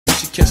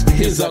catch the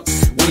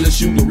his-ups. Will it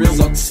shoot the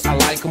results? I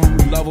like them,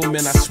 love them,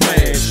 and I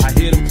smash. I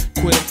hit them,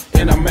 quit,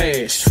 and I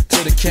mash.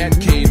 To the cat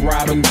cave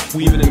robbing,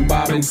 weaving and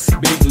bobbing.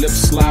 Big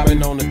lips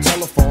slobbing on the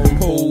telephone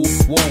pole.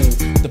 Whoa,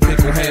 the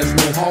pickle has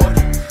no heart.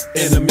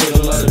 In the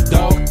middle of the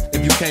dark.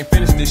 If you can't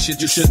finish this shit,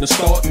 you shouldn't have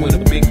started with a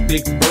big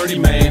birdie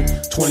man.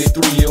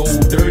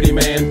 23-year-old dirty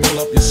man. Pull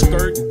up your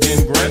skirt and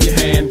then grab your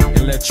hand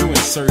and let you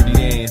insert it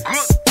in.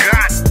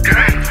 Good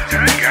God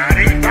damn, got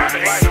it, got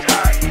it.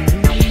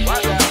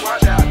 Watch out,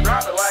 watch out,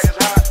 drop it like it's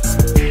hot.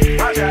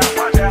 Watch out,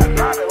 watch out,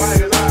 drop it like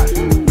it's hot.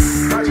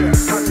 Watch out,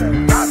 watch out,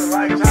 drop it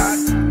like it's hot.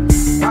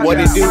 What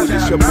it do?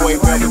 It's your boy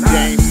Reverend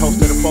James,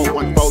 host of the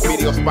 414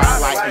 Video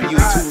Spotlight, and you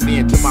tuned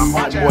in to my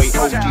homeboy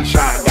OG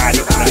Sean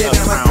Gotti on the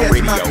Uptown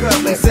Radio.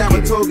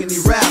 Saratoga and he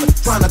rapper,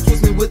 trying to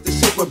twist me with the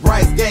shit with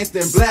Bryce Gangsta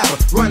and Blabber.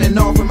 Running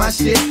off of my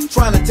shit,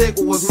 trying to take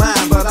what was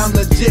mine, but I'm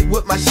legit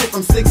with my shit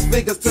from 6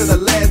 figures to the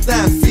last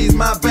dime. Seize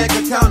my bank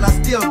account, I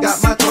still got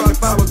my car.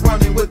 If I was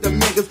running with the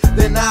niggas,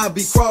 then I'd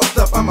be crossed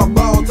up. I'm a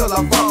ball till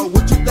I fall.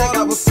 What you think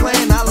I was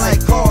playing? I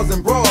like cars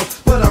and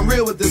brawls, but I'm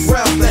real with this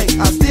rap thing.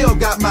 I still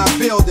got my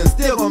building,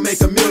 still gonna make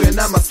 $1 million.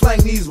 I'ma slang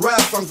these rap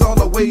songs all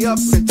the way up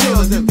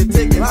until it's if you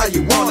take it how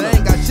you want it.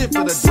 Ain't got shit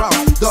for the drop.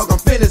 Dog, I'm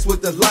finished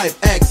with this life.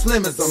 Act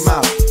slim as I'm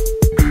out.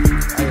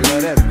 I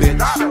love that bitch.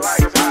 Drop it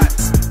like it's hot.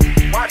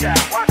 Watch out,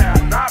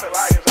 drop it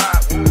like it's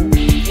hot. Woo,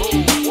 woo,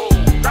 woo.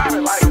 Drop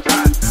it like it's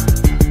hot.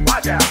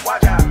 Watch out,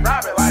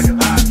 drop it like it's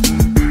hot.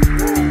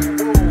 Woo,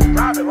 woo.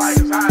 Drop it like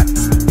it's hot.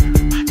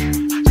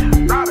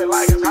 Drop it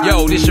like it's hot.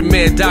 Yo, this your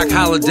man Doc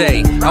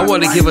Holliday. I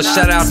want to give a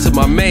shout out to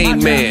my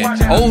main man,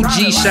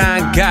 OG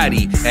Sean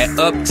Gotti at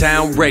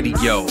Uptown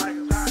Radio.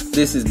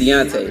 This is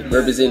Deontay,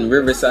 representing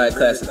Riverside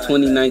Class of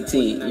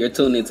 2019. You're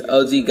tuned into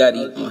OG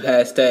Gotti on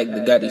hashtag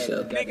The Gotti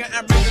Show. Nigga,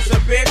 I'm rich as a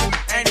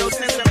bitch. Ain't no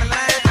sense in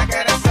line. I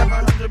got a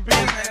 700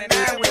 bins and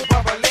an with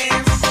bubble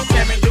lens.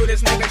 Can me do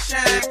this nigga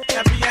shine?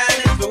 Now be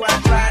honest, do I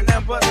try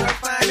nothing but the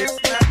finest?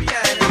 Now be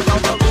honest,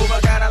 on the roof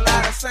I got a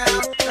lot of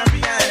sound. Now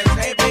be honest,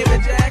 hey baby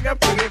Jagger,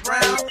 pretty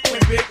brown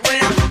with big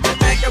rims. You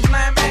think a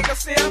blind man can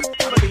see him?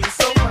 I believe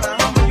so for the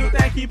humble. You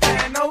think he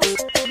paying notes?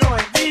 No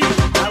indeed.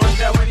 I was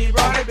there when he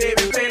brought it,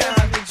 baby, paid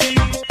 100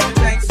 G's. The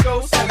thanks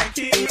go selling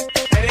keys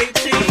at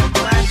 18.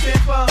 Blind 10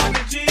 for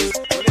 100 G's.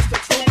 Well, it's the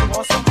truth.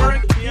 Want some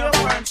work? He'll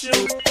burn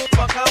you.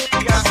 Fuck up,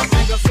 we got some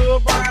niggas who'll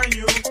burn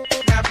you.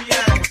 Now be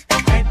honest,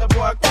 ain't the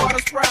boy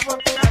quarters proper?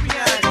 Now be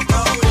honest,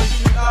 no,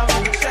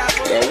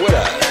 Now what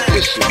up?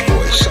 It's your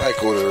boy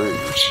Psycho the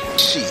Rich.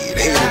 Shit,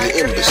 hated the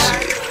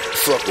embassy.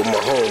 Fuck with my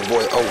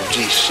homeboy OG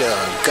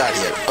Sean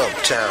Gotti at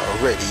Uptown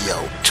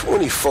Radio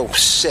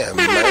 24/7,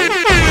 man.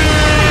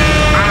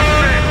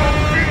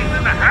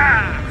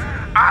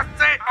 I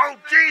say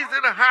OG's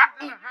in the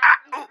house. Ooh,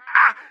 ah, ooh,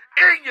 ah,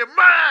 in your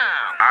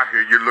mouth. I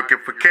hear you looking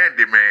for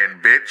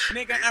Candyman, bitch.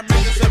 nigga, I'm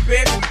rich as a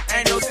bitch.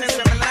 Ain't no sense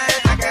in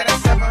line. I got a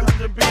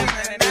 700 bins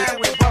and an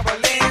with bubble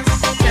lens.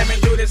 Can me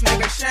do this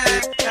nigga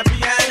shine? Now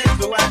be honest,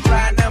 do I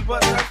try nothing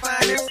but the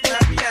finest? Now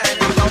be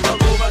honest, on the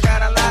roof I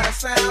got a lot of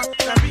sound.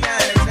 Now be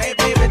honest, hey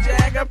baby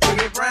Jagger,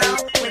 pretty brown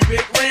with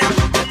big rims.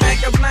 You think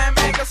a blind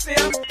man can see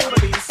him? I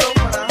believe so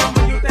for the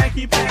humble. You think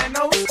he paying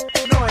notes?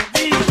 No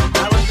indeed.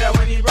 I was there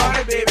when he brought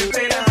it, baby,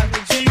 paid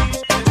 100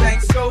 G's. The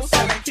thanks go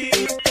selling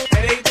keys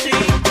at 18.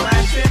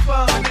 Blind 10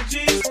 for 100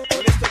 G's.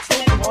 Well, it's the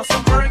truth. Want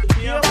some work?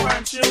 He'll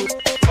burn you.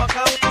 Fuck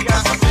up, we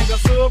got some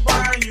niggas who'll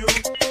burn you.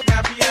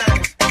 Now be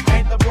honest,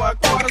 ain't the boy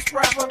quarters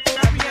proper?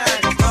 Now be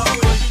honest, no.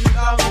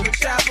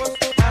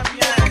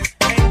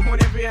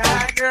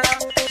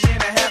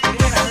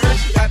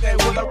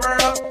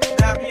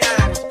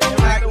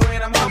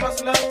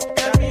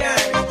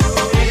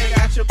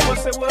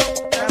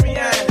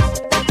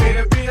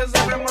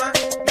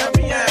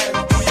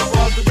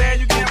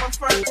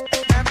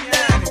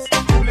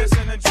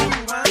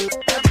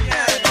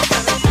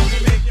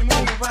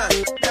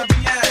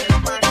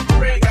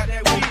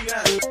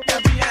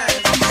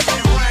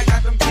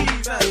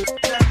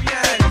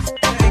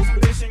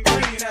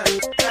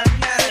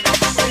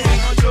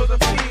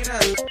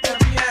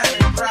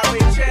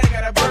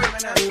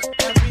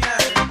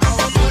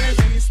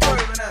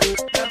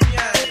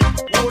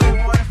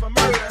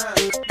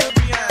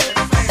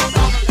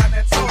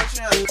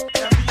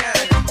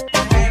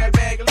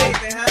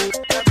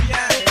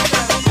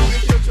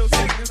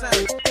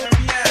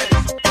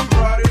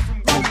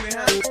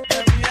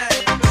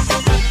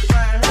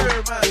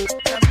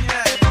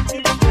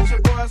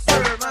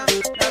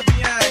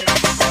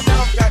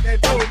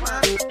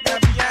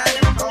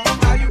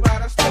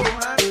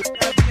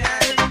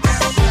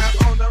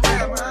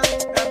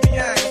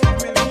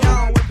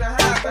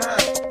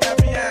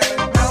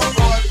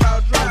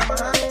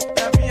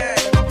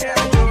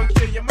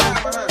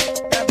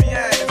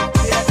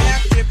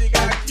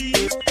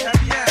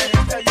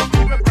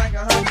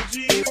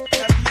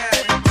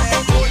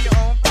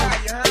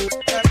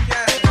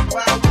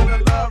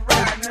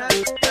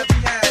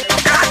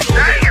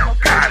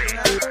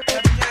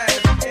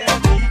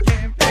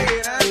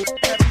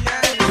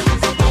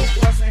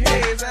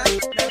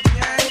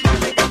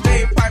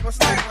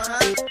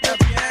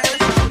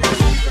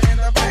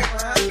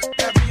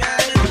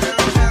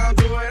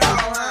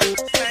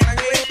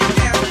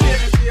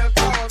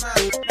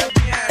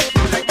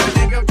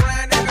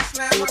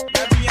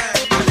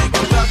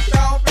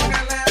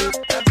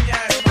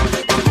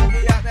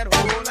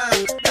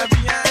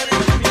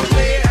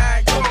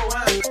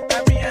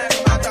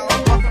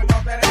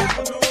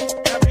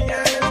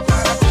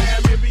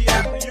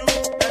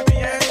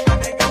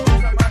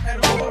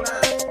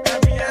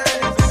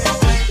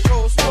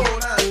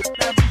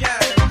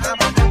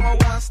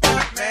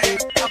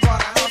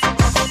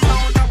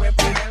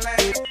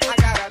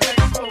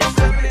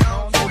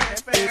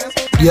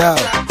 Yo,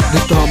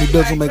 this the homie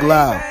Bizzle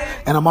McLeod,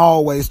 and I'm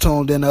always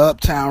tuned in to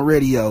Uptown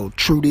Radio.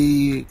 True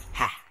dig.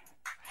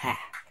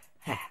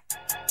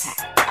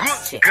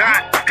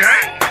 God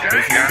dang, got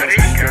it.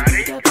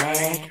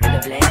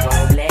 The black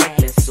on black,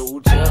 let's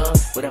soldier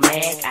with a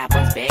mag. I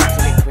bust back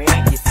till it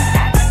crack. You see,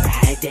 I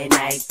ride that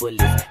night,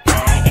 bullets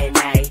die at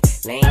night.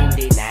 Lame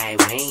day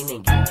night, Wayne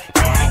and you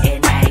die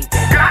at night.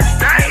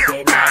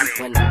 That night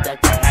when I'm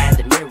ducked behind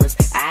the mirrors,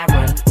 I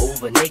run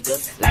over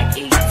niggas like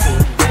 18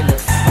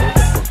 gorillas on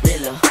the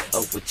gorilla.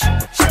 Oh, with you,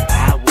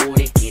 I wore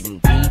it, getting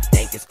deep,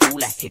 think it's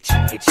cool. I hit you,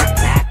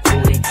 black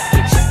with it,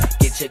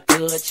 get your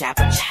good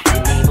chopper, chop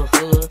your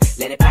neighborhood.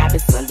 Let it pop,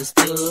 it's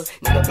understood.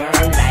 Nigga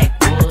burn like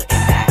wood,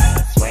 and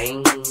I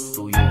swing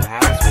through your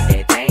house with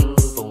that thing.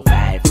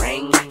 4-5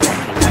 ring,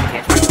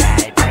 catch me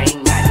side,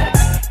 bring my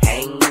nuts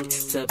hang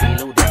to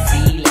below the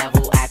sea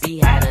level. I be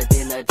hotter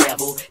than the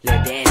devil.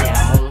 Let daddy,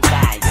 I'm on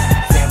fire.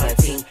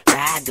 17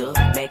 rider,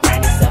 make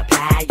money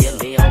supplier.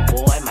 Little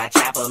boy, my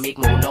chopper make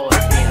more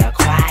noise than a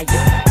choir.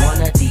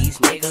 One of these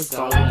niggas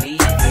gon'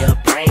 leave here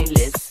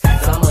brainless.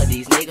 Some of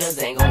these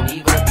niggas ain't gon'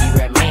 even be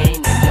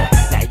remaining.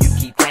 Now you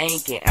keep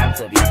thinking I'm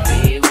to be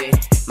played with.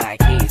 My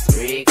kids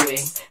break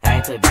with, I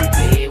ain't to be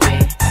played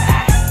with. I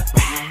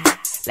ride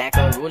like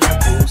a roller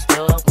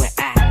coaster when I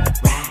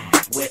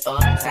ride with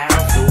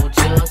uptown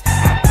soldiers.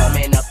 I'm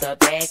coming up the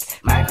back,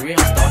 my grill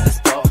start to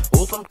spark.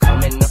 Oop, I'm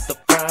coming up the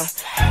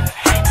front.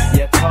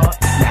 You're caught,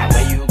 now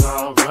where you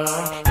gon'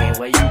 run and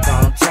where you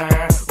gon'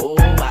 turn? Oh,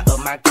 I up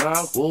my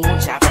gun, oh,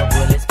 chopper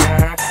bullets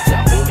burn. To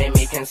whom it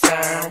may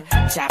concern,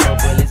 chopper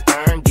bullets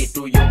burn. Get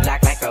through your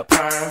block like a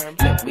perm.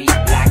 Look, we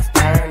blocks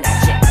burn. I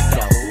check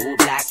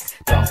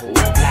the whole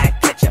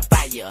block, catch a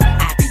fire.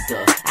 I be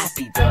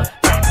the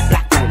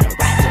block on the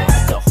rider.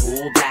 The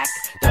whole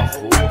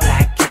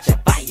block, catch a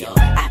fire.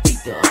 I be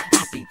the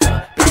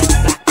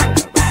block on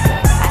the rider.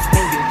 I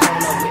spin your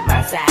corner with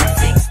my size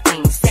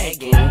 16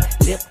 sagging,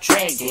 lip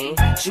dragging,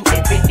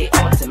 shooting 50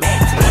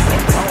 automatic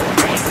and all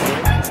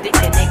dragging,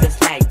 sticking niggas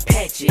like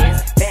patches,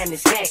 family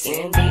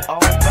scatting, they all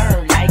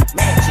burn like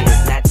matches.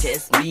 Not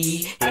just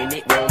me, and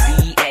it won't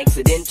be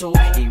accidental.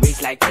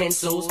 Erase like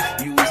pencils,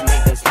 use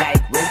niggas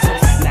like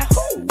rentals. Now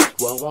who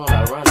will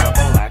wanna run up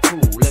on my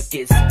crew? Look,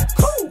 it's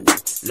cool,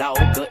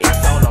 Loga,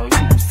 it's all on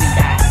you. See,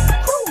 I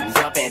cruise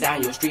up and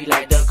down your street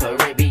like the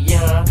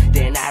Caribbean.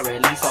 Then I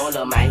release all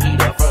of my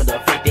heater from the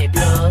 50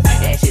 plus.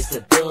 Ashes to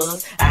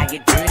dust, I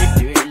get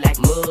dirty like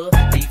mud.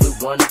 Beef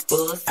with one of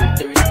us, and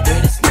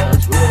 30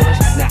 slugs rush.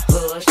 Now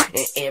hush,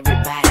 and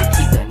everybody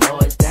keep the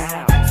noise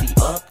down. See,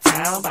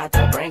 uptown, about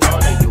to bring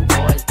all of you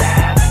boys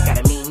down. Got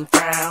a mean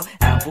frown,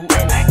 I'm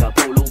booting like a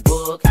polo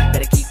book.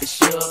 Better keep it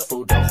shut,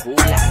 for the whole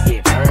lot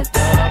get burned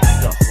up.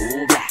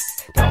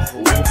 The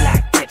whole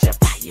block, catch a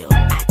fire.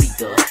 I be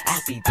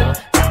the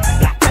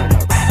block on the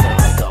rider.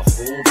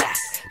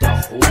 The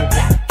whole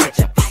block, catch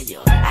a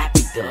fire. I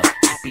be the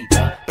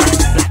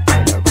block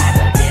on the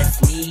rider. That's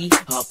me,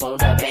 up on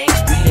the back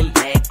street in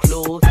black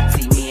clothes.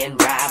 See me and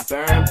Rob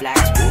burn,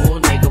 blacks rule,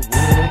 nigga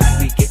rule.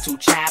 We get 2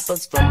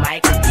 choppers from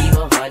Michael, leave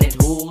 100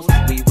 hools.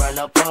 We run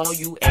up on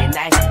you at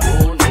night,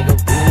 rule, nigga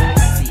rule.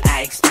 See,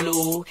 I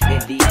explode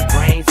and leave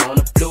brains on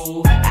the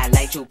floor. I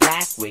light your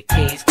block with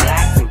cage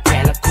blocks and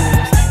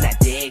calicos. Not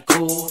dead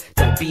cool,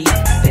 the beat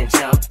then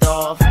jumped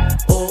off.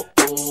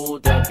 Oh,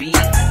 the beat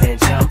then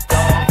jumped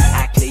off.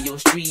 I clear your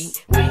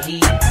street with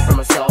heat from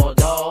a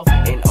sawed off.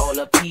 And all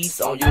the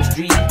piece on your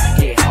street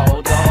get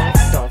hauled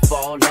off. Don't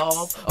fall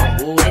off,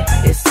 Woody,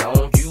 it's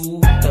on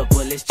you. The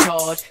bullets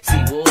charge,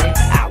 see Woody,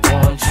 I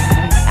warned you.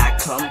 I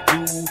come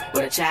through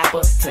with a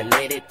chopper to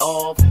let it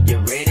off. You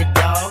ready,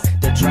 dog?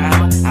 The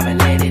drama, I'ma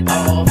let it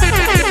off.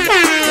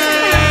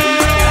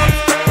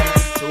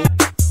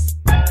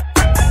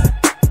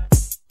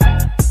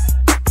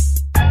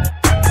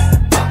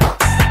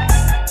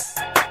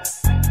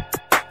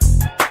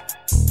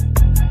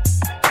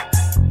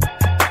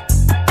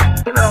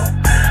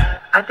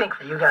 I think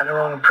that you got the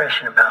wrong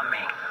impression about me.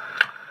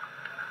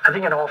 I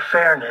think in all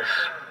fairness,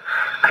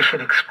 I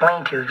should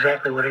explain to you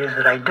exactly what it is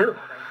that I do.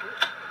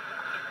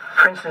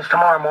 For instance,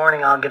 tomorrow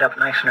morning I'll get up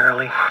nice and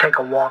early, take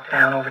a walk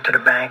down over to the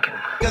bank and...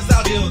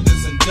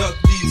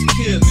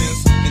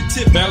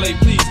 Valet,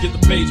 please get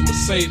the beige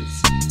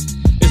Mercedes.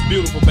 It's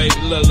beautiful, baby,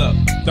 look,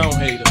 don't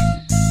hate us.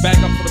 Back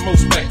up for the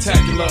most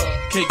spectacular,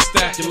 cake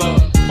stackula,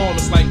 on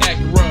us like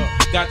Acura.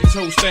 Got these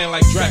hoes stand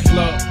like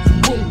Dracula.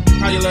 Woo,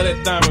 how you love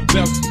that diamond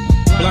belt?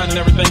 Blinding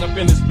everything up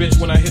in this bitch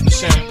when I hit the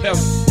champagne.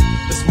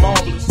 It's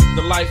marvelous,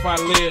 the life I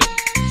live.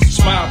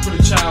 Smile,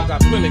 pretty child,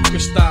 got plenty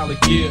crystal of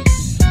gear.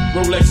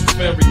 Rolexes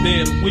for every day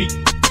of the week.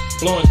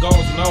 Blowing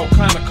gauze and all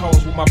kind of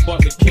calls with my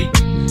butler keep.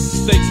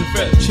 Steaks and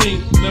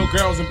fettuccine, little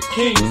girls in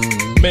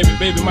bikinis. Maybe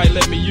baby might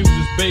let me use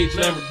this beige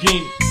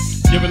Lamborghini.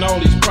 Giving all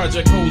these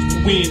project hoes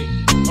to weenie.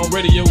 On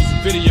radios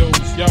and videos,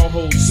 y'all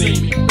hoes see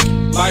me.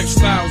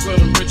 Lifestyles of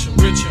the rich and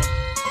richer.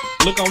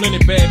 Look on any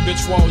bad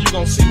bitch wall, you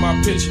gon' see my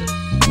picture.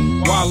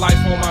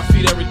 Wildlife on my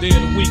feet every day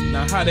of the week.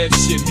 Now how that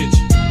shit hit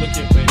you? Look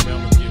here, baby,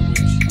 I'ma get with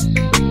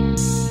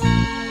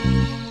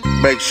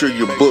you. Make sure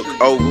you book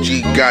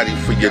OG Gotti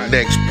for your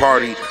next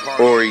party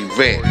or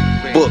event.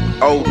 book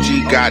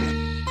OG Gotti.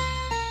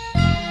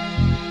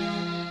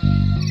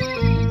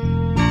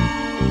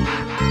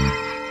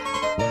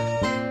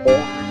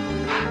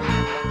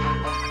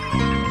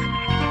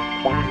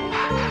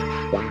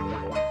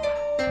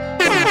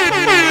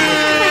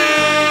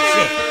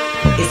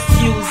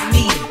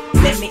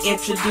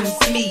 Introduce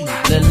me,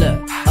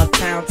 look,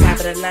 uptown, top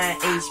of the line,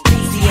 HP.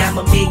 See, I'm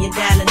 $1 million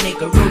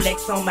nigga,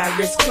 Rolex on my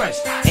wrist crush.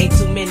 Ain't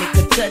too many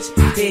could touch,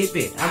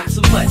 baby, I'm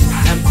too much.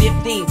 I'm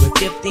 15 with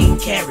 15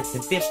 carats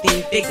and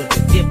 15 figures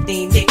and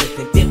 15 niggas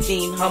and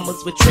 15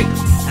 hummers with triggers.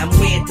 I'm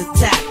way at the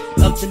top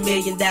of the $1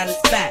 million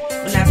spot.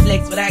 When I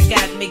flex what I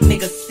got, make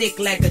niggas sick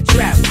like a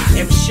drought.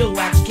 Every show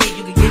I get,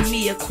 you can give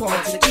me a call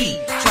to the key.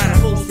 Tryna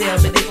wholesale,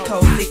 but it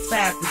cost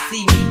 6.5 to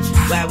see me.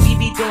 While we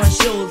be doing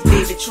shows,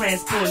 baby,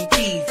 transporting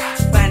keys.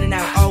 Finding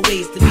out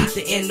always to meet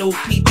the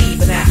NOPD,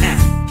 but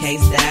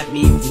can't stop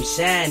me from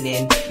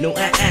shining. No,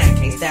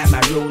 can't stop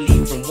my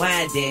rollie from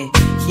winding.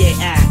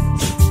 Yeah,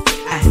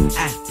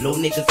 I blow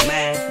niggas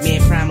mind. Me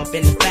and Prime up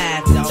in the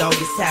 5, the dog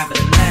is top of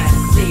the line.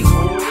 Say,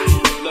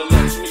 the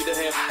left need to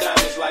have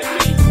diamonds like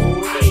me.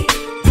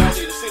 Y'all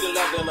need to see the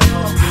love in the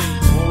Humvee.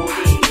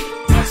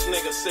 Us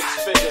niggas 6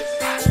 figures.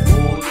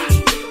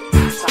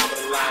 Top of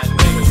the line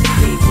niggas.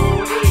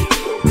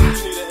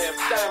 You need to have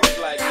diamonds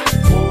like me.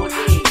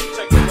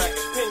 Check the rack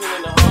opinion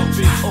in the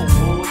Humvee.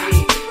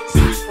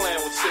 See we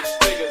playing with 6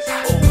 figures.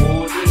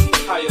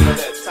 How you love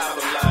that top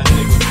of the line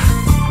nigga?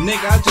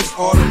 Nigga, I just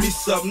ordered me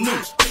something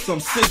new. Some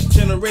 6th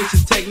generation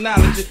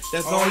technology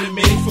that's only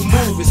made for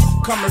movies.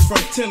 Coming from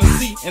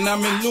Tennessee and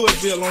I'm in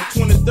Louisville on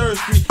 23rd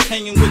Street,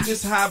 hanging with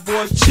this high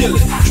boy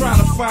chillin',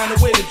 trying to find a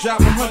way to drop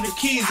 100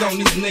 keys on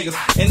these niggas.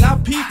 And I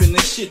peepin'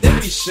 this shit, they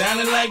be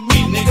shining like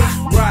me, nigga.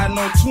 Riding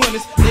on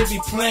 20s, they be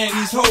playing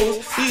these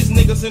hoes. These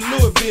niggas in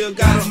Louisville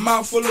got a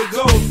mouthful of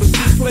gold. But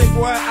see,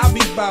 Playboy, I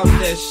be bout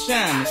that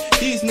shining.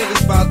 These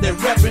niggas bout that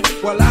rapping,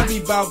 while I be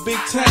bout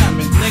big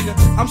timing, nigga.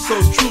 I'm so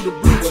true to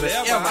blue,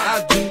 whatever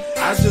I do,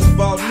 I just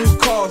bought new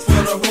cars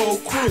for the whole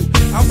crew.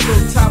 I'm so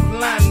top of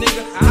line,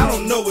 nigga, I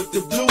don't know what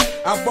to do.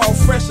 I bought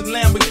fresh a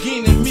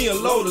Lamborghini, me a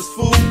Lotus,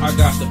 fool. I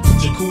got the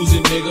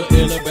jacuzzi nigga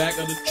in the back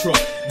of the truck,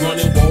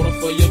 running water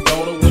for your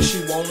daughter when she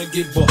wanna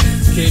get bucked.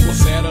 Cable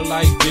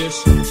satellite dish,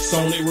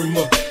 Sony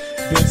remote.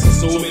 Benson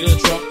sold me the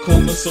truck,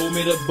 Coleman sold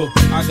me the book.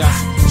 I got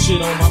some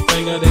shit on my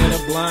finger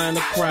that'll blind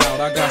the crowd.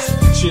 I got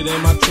some shit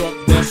in my truck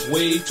that's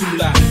way too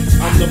loud.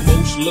 I'm the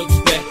most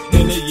looked back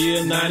in the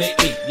year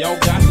 98. Y'all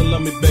got to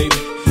love me, baby.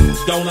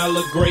 Don't I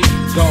look great?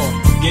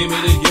 God gave me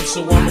the gift,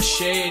 so I'ma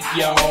share it,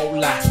 y'all.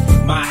 Like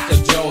Michael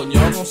Jordan,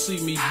 y'all gon' see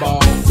me ball.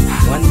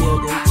 1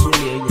 million, 2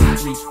 million,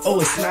 3. Oh,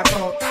 it's my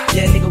fault.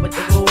 Yeah, nigga with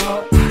the gold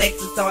heart.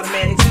 Lexus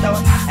automatic start.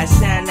 I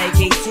shine like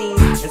 18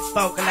 and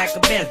sparkle like a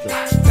bezel.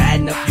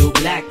 Riding up your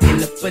block in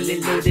the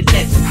fully loaded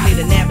Lexus. Play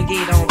the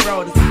Navigator on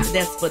road,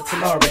 that's for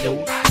tomorrow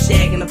though.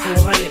 Shagging a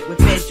 400 with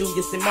Fat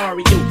Julius and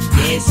Mario.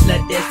 Yeah,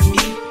 slut, that's me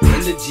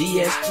in the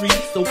GS3.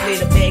 So play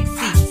the back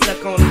seat,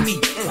 suck on the beat.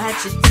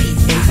 Watch your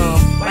teeth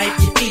and wipe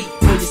your feet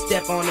before you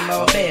step on the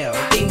bell.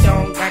 Ding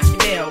dong, rock your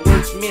bell,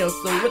 works meal,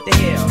 so what the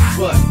hell?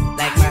 What?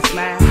 Like my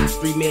smile,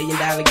 $3 million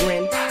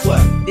grin?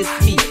 What? This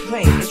me,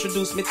 plain,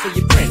 introduce me to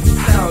your friend.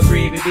 It's all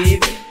gravy,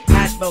 baby.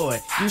 Hot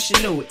boy, you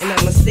should know it, and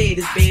I'm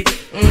Mercedes, baby.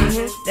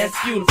 That's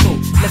beautiful.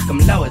 Look, I'm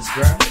Lois,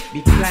 girl.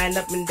 Be flying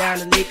up and down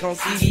the lake on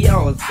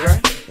CDRs, girl.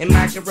 In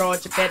my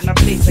garage, up at my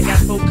place, I got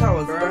 4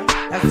 cars, girl.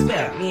 I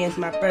swear, me and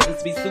my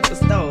brothers be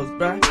superstars,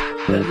 bruh.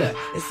 But look,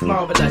 it's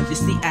small but lush, you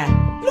see, I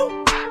bloop.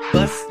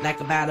 Bust like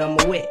a bottom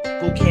of wet.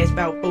 Go cash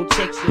about 4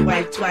 checks, your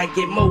wife till I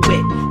get more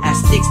wet. I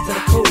sticks to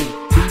the code,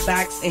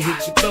 B-box and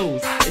hit your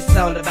clothes. It's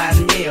all about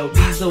the mail,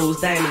 Bezos,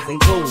 diamonds and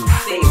gold.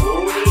 Say,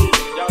 Woody,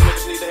 y'all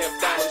niggas need to have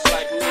diamonds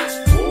like me.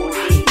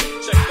 Woody,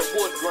 check the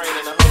wood grain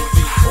in the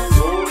Humvee.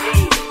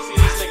 Woody, see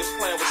these niggas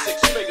playing with 6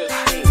 figures.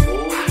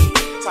 Woody,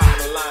 top of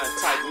the line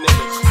type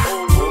niggas.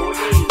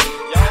 Woody,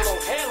 y'all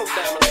don't handle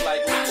diamonds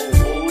like me.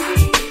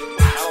 Woody,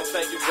 I don't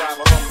think you drive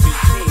a Humvee.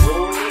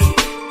 Woody,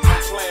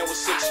 I'm playing with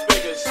 6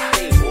 figures.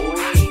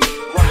 Woody,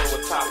 running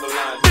with top of the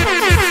line.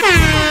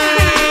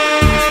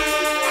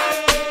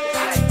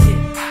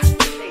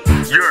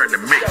 You're in the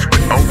mix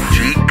with OG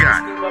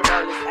Gotti.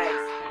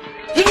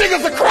 You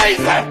niggas are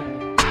crazy!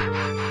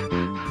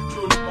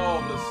 Truly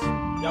marvelous.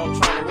 Y'all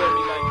trying to wear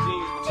me like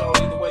jeans, but y'all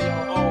either way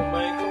y'all own,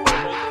 man. Come on,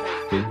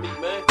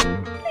 man.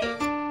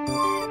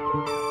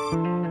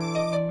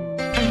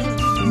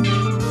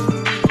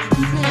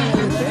 You can't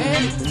fit me,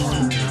 man.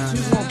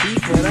 You want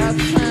beef with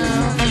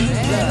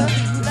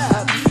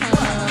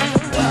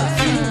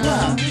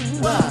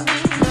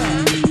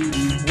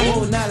Whoa,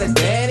 now the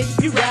daddy,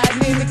 you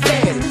riding in the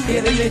caddy.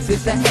 Feeling this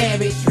is a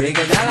habit.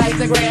 Triggers I like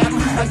to grab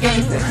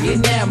against the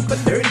Vietnam for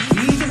 30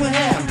 G's you will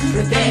have.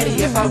 The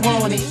daddy, if I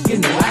want it, you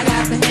know I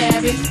got to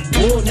have it.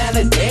 Whoa, now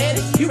the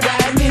daddy, you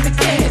riding in the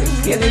caddy.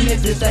 Feeling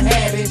this is a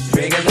habit.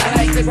 Triggers I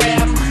like to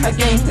grab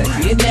against the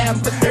Vietnam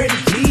for 30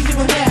 G's you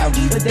will have.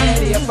 The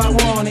daddy, if I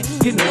want it,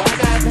 you know I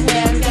got to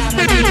have it. Got to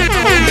be the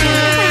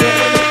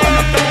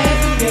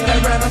get a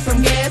run on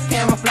some gas,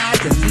 camouflage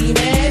the ski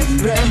mask.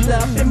 Dressed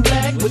up in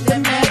black with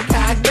that mad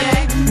cock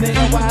back.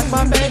 Nigga, watch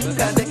my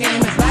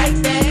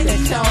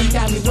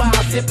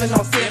sipping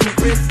on Seven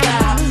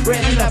Crystal.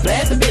 Ready to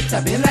blast a bitch,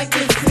 I've been like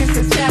this since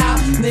a child.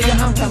 Nigga,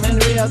 I'm coming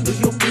real, do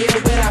you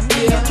feel what I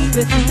feel?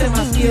 Listen to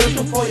my skills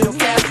before your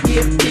cash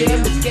get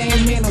filled. This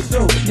game ain't no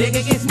joke,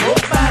 nigga get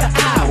smoked by the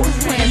hour.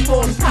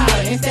 Transporting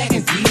powder and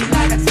stacking G's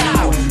like a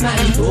tower. Now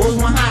these fools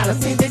want holler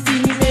since they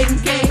see me making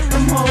cake.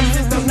 Them hoes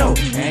just don't know,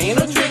 ain't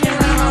no tricking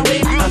around my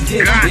way. I'm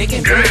just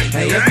digging dick,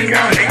 hey if you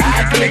want it,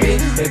 I give it.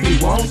 If you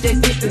want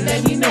that dick, then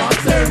let me know I'm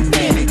serving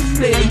plenty.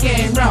 Play the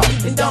game raw,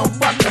 and don't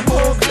fuck the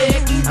whole clique.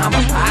 I'ma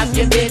pop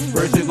your bitch,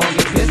 first you gon'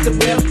 get pistol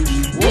whipped.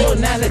 Whoa,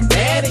 now the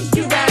daddy,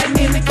 you riding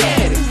in the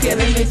caddy.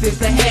 Killing this is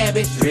the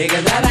habit,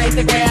 triggers I like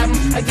to grab 'em.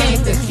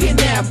 Against the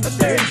kidnap, for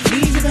 30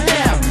 G's you can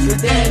have 'em. The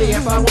daddy,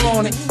 if I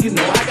want it, you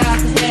know I got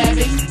to have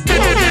it.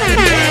 Whoa, now the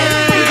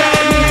daddy, you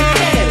riding in the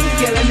caddy.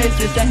 Killing this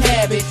is the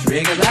habit,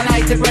 triggers I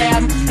like to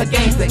grab 'em.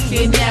 Against the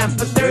kidnap,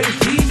 for 30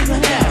 G's you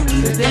can have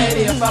 'em. The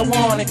daddy, if I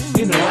want it,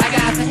 you know I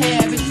got to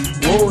have it.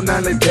 Whoa, now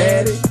the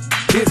daddy.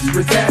 This is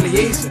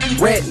retaliation.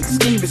 Ratting,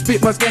 scheming,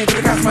 spit much game to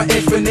the cost my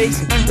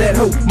explanation. That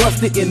hoe must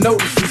didn't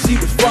notice who she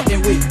was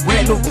fucking with.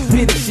 Random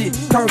petty shit.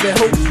 Cause that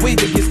hoe way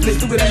to get split.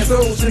 Stupid ass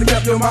hoes should've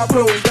kept your mouth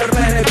closed. Gotta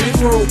plan that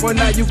bitch roll. But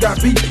now you got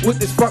beat with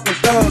this fucking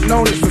thug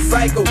known as a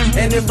psycho.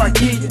 And if I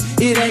kill you,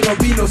 it ain't gonna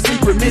be no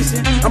secret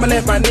mission. I'ma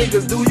let my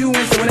niggas do you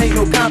in so it ain't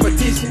no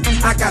competition.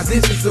 I got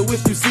vision, so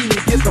if you see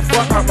me, get the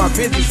fuck out my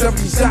business.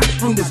 70 shots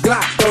from this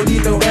Glock. Don't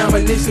need no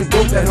ammunition.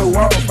 Broke that hoe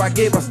off. I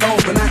gave her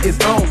stones, but now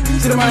it's on.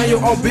 Should've mind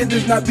your own business.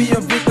 Not be a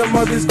victim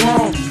of this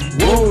crime.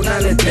 Whoa, now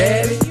the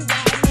daddy.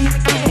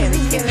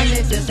 Killing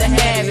is just a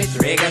habit.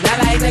 Triggers I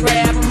like to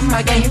grab 'em.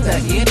 I can't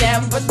tuck it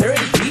down for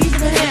 30 G's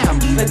to have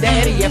 'em. The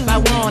daddy, if I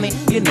want it,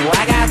 you know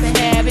I got to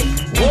have it.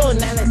 Whoa,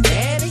 now the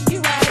daddy, you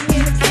riding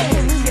in the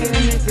caddy.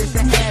 Killing is just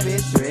a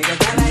habit.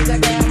 Triggers I like to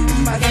grab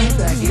 'em. I can't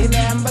tuck it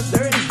down for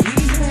 30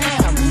 G's to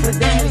have 'em. The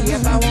daddy,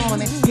 if I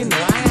want it, you know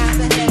I got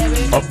to have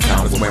it.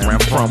 Uptown is where I'm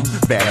from,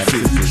 back to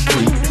the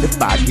street. If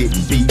I get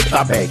beat,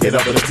 I back it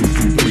up with a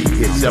 223.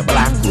 It's your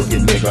block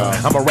crooked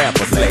nigga. I'm a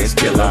rapper slash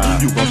killer.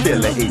 You gon' feel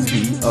the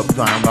HB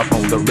uptown up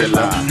on the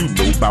Rilla. You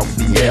know about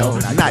DL,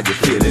 now you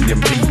feeling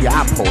them B.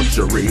 I punch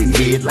your red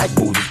head like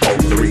Moses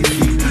over the Red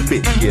Sea.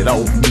 Bitch, get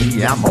off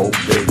me, I'm over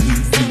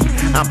easy.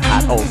 I'm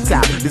hot on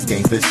top, this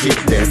gangsta shit,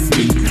 that's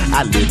me.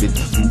 I live it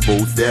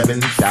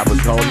 247, shoppers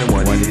calling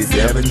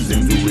 187s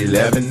and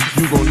 211.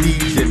 You gon'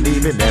 need your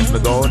Navy, National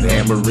Guard,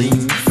 and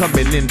Marine.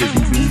 Coming into the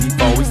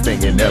UB, always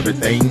thinking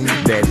everything.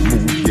 That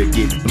move, you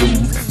get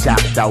blues,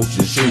 chopped out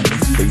your shoes.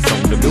 Face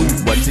on the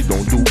news, what you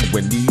gon' do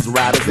when these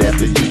riders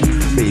after you?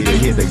 Better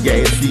hit the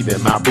gas,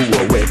 even my boo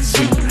a wet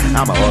shoe.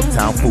 I'm a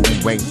uptown fool,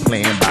 ain't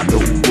playing by no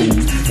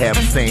rules. Have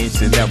a saying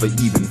she never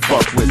even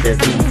fuck with that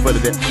dude. For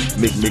that,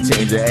 make me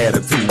change your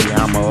attitude.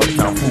 I'm a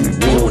uptown fool.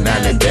 Whoa, now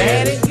the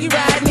daddy. You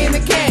riding in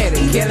the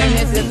caddy. Killing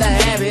is just a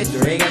habit.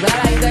 Triggers I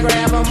like to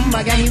grab 'em.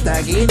 I can't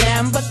tuck it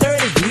down for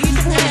 30 G's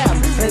to have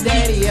 'em. The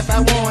daddy, if I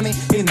want it,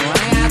 you know I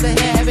got to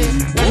have it.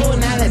 Whoa,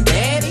 now the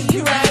daddy.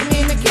 You riding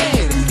in the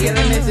caddy.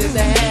 Killing is just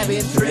a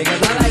habit.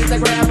 Triggers I like to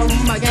grab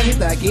 'em. I can't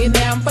tuck it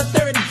down for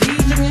 30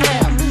 G's to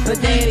have 'em. The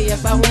daddy,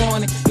 if I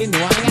want it, you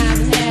know I got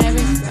to have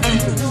it.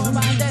 You know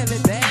about that, the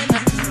daddy.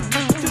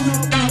 You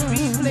know about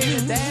me, play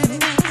the daddy.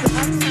 The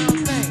uptown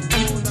thing.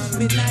 Hold on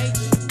midnight.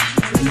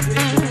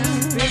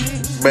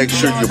 Make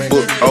sure you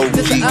book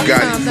OG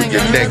Gotti for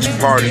your next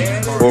party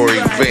or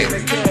event.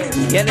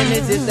 Killing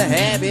is just a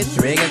habit.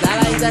 Triggers I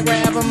like to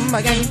grab 'em.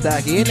 I can't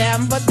tuck it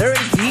down for 30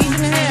 G's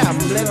to have 'em.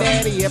 The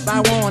daddy, if I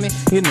want it,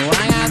 you know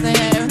I got to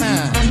have it.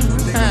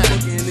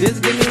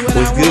 Just give me what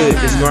What's I good?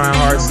 want. It's Grind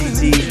Hard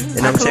CT,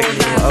 and I'm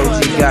checking in with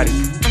OG Gotti.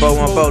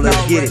 414,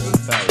 let's get it.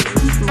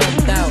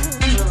 Smoked out.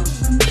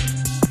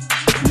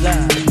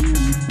 Love.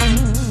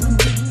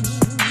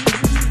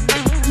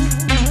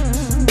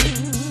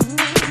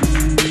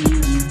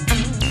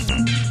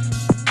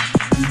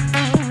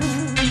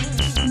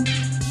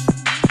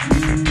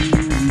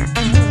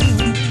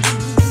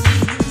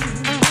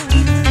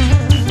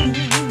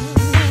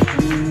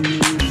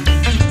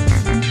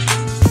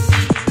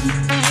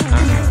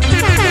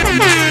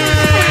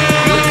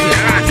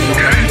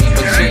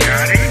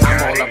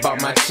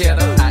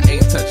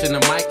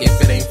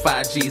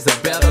 G's or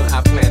better. I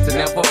plan to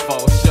never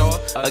fall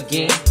short.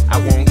 Again, I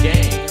won't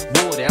gain.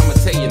 Woody, I'ma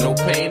tell you, no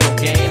pain, no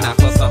gain. I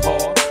hustle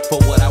hard for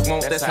what I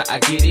want, that's how I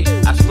get it.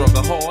 I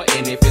struggle hard,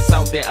 and if it's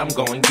out there, I'm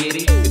gon' get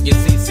it. If you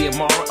see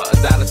CMR,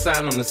 a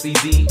 $sign on the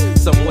CD,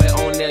 somewhere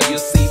on there you'll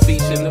see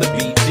featuring the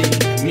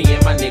BG. Me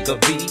and my nigga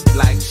V,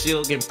 like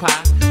Suge and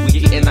Pop, we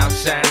getting our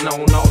shine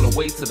on all the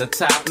way to the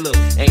top. Look,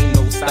 ain't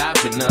no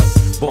stopping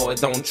us, boy,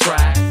 don't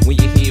try. When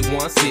you hear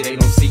once, it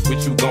ain't no secret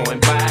you going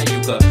by.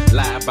 You could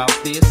lie about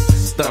this,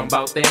 stunt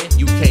about that,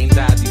 you can't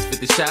die these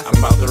 50 shots. I'm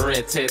about to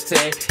red tat,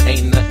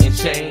 ain't nothing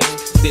changed.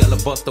 Still a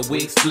buster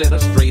wig splitter,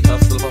 straight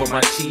hustle for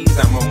my cheese.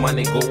 I'm a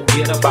money go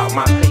get about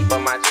my paper,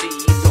 my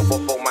cheese. So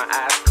before my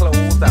eyes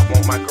close, I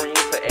want my greens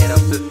to add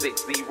up to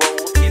 6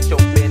 zeros. Get your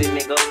betty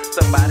nigga,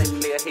 somebody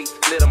play a hate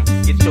split 'em.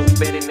 Get your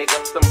betty nigga,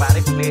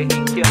 somebody play a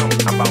hate kill 'em.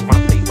 I'm about my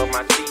paper,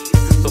 my cheese.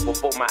 So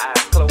before my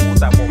eyes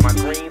close, I want my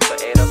greens to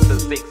add up to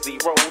 6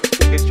 zeros.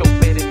 Get your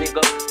betty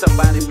nigga,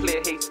 somebody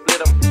play, hey,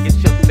 split 'em. Get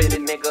your fitty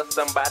nigga,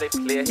 somebody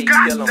play, hey,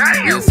 kill 'em.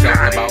 It's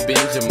all about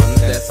Benjamin,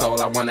 that's all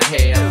I wanna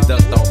have.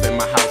 Ducked off in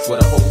my house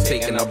with a hoe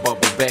taking a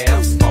bubble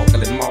bath.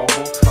 Sparkling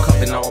marble,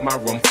 cupping all my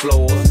room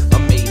floors. A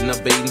maid in a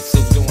bathing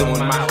suit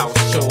doing my house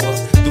chores.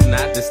 Do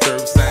not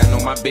disturb sign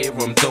on my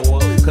bedroom door,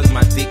 cause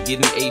my dick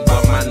getting ate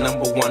by my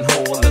 #1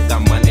 whore. Look,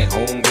 I'm money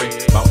hungry,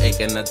 about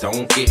acting a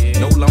donkey.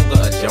 No longer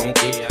a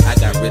junkie, I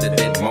got rid of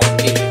that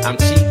monkey. I'm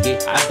cheeky,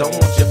 I don't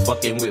want you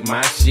fucking with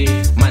my shit.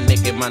 My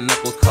neck and my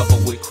knuckles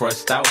covered with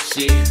crushed out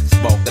shit.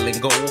 Sparkling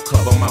gold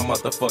cover my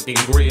motherfucking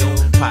grill.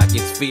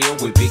 Pockets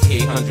filled with big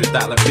head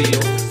 $100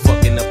 bills.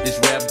 Fucking up this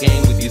rap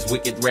game with these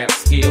wicked rap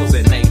skills.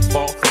 And ain't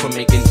far from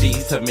making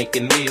G's to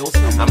making meals.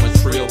 I'm a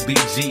trill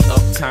BG,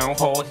 uptown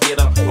hard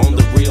hitter. On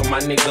the real, my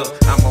nigga,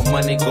 I'm a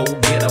money go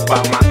getter.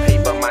 About my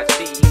paper, my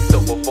cheese, so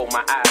before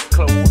my eyes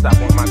close, I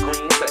want my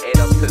green to add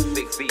up to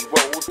 6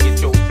 zeros.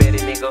 Get your fatty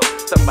nigga,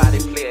 somebody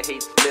play a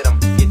hate, split 'em.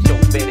 Get your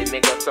fatty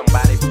nigga,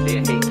 somebody play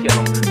a hate, kill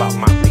 'em. About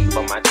my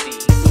paper, my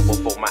cheese, so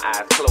before my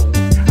eyes close,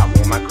 I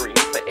want my green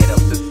to add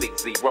up to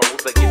 6 zeros.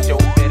 So get your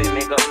fatty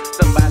nigga,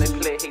 somebody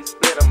play hate,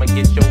 split 'em. And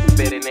get your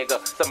fatty nigga,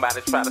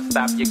 somebody try to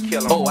stop you,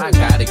 kill 'em. Oh, I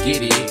gotta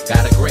get it,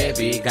 gotta grab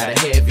it, gotta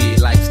have it.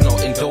 Like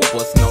snorting dope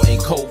or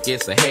snorting coke,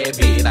 it's a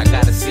habit. I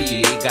gotta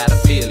see it, gotta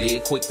feel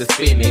it, quick to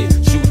spin it.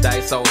 Shoot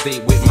dice all day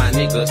with my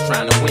niggas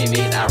trying to win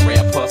it. I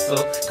rap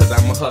hustle, cause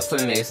I'm a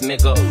hustling ass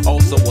nigga.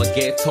 Also a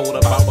get told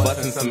about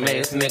busting some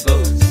ass nigga.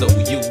 So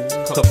you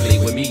come play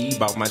with me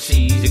about my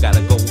cheese, you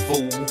gotta go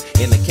fool.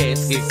 In a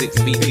casket, 6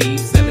 feet deep,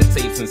 selling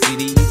tapes and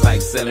CDs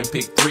like selling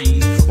pick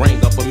 3s. Ring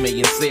up a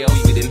million sales,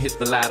 we didn't hit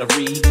the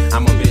lottery.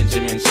 I'm a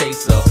Benjamin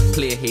chaser,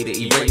 player hater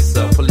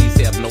eraser. Police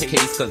have no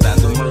case cause I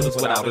do murders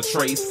without a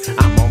trace.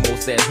 I'm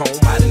almost at home,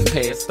 I didn't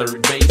pass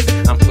third base.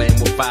 I'm playing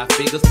with 5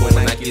 figures, but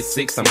when I get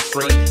 6, I'm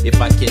straight.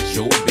 If I catch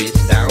your bitch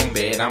down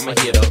bad, I'ma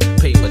hit her.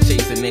 Paper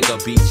chasing nigga,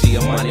 BG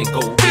a money go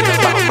get her.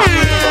 About my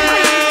money for my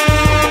cheese,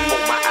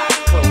 before my eyes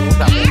close,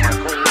 I want my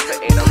green to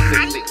add up to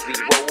 6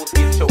 zeros.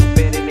 Get your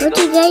fatty nigga, OG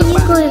Guy, you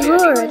going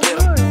hard.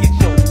 Get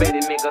your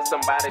fatty nigga,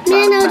 somebody try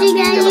Man, to OG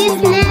Guy, you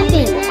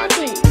snapping.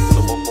 So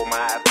before my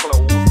eyes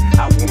close,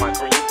 I want my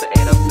green to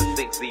add up to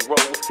 6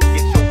 zeros.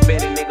 Get your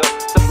fatty nigga,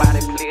 somebody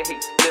play,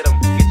 hate, split 'em.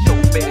 Get your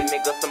fatty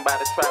nigga,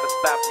 somebody try to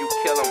stop you,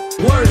 kill 'em.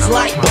 Words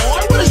like,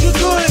 boy, what is you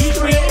doing? You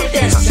created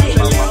that shit.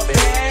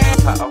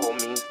 By all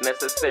means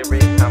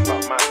necessary, I'm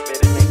about my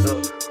fatty nigga.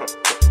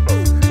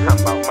 I'm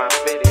about my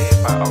fatty,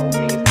 by all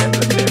means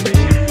necessary.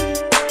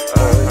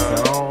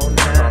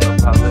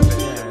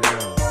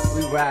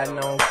 We riding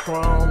on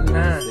Chrome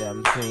 9.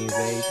 17s,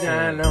 18.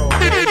 Shine on.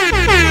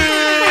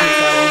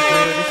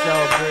 It's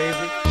all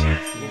gravy.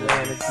 You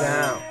laying it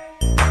down.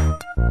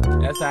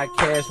 That's how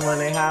Cash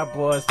Money Hot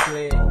Boys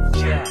play.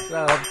 It's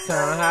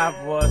uptown Hot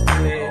Boys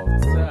play.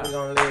 We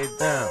gon' lay it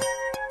down.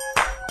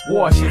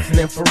 Warships and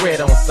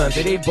infrared on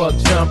Sunday, they buck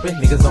jumping.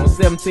 Niggas on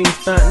 17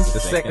 stunting, the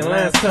second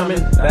line's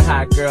coming. The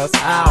hot girls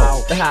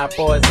out, the hot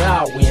boys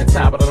out. We in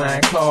top of the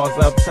line cars,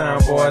 uptown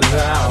boys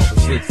out.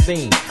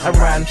 16, I'm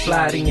riding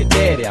fly in your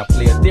daddy. I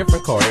play a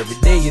different car every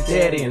day, your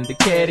daddy in the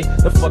caddy.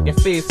 The fucking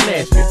feds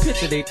snatched me,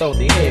 picture they thought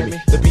they had me.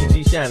 The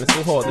BG shining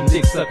so hard, them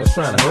dick suckers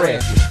trying to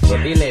harass me.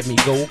 But they let me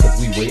go, cause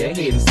we way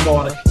ahead and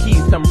smarter.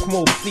 Keys coming from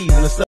overseas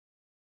and the